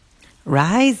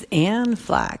Rise and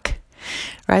flock.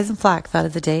 Rise and flock thought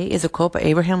of the day is a quote by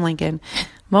Abraham Lincoln.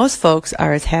 Most folks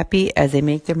are as happy as they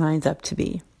make their minds up to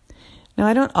be. Now,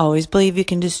 I don't always believe you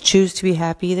can just choose to be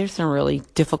happy. There's some really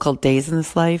difficult days in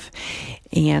this life,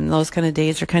 and those kind of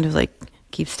days are kind of like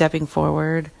keep stepping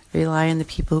forward, rely on the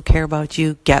people who care about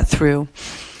you, get through.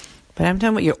 But I'm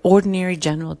talking about your ordinary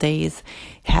general days.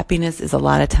 Happiness is a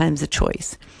lot of times a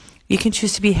choice. You can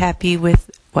choose to be happy with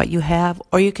what you have,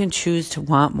 or you can choose to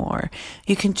want more.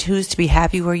 You can choose to be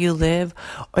happy where you live,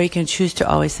 or you can choose to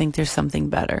always think there's something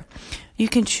better. You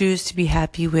can choose to be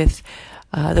happy with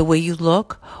the way you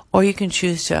look, or you can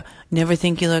choose to never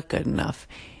think you look good enough.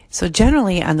 So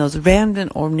generally, on those random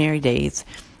ordinary days,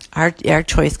 our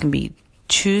choice can be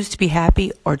choose to be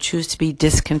happy or choose to be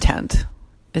discontent.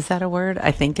 Is that a word?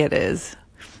 I think it is.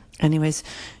 Anyways,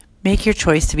 make your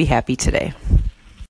choice to be happy today.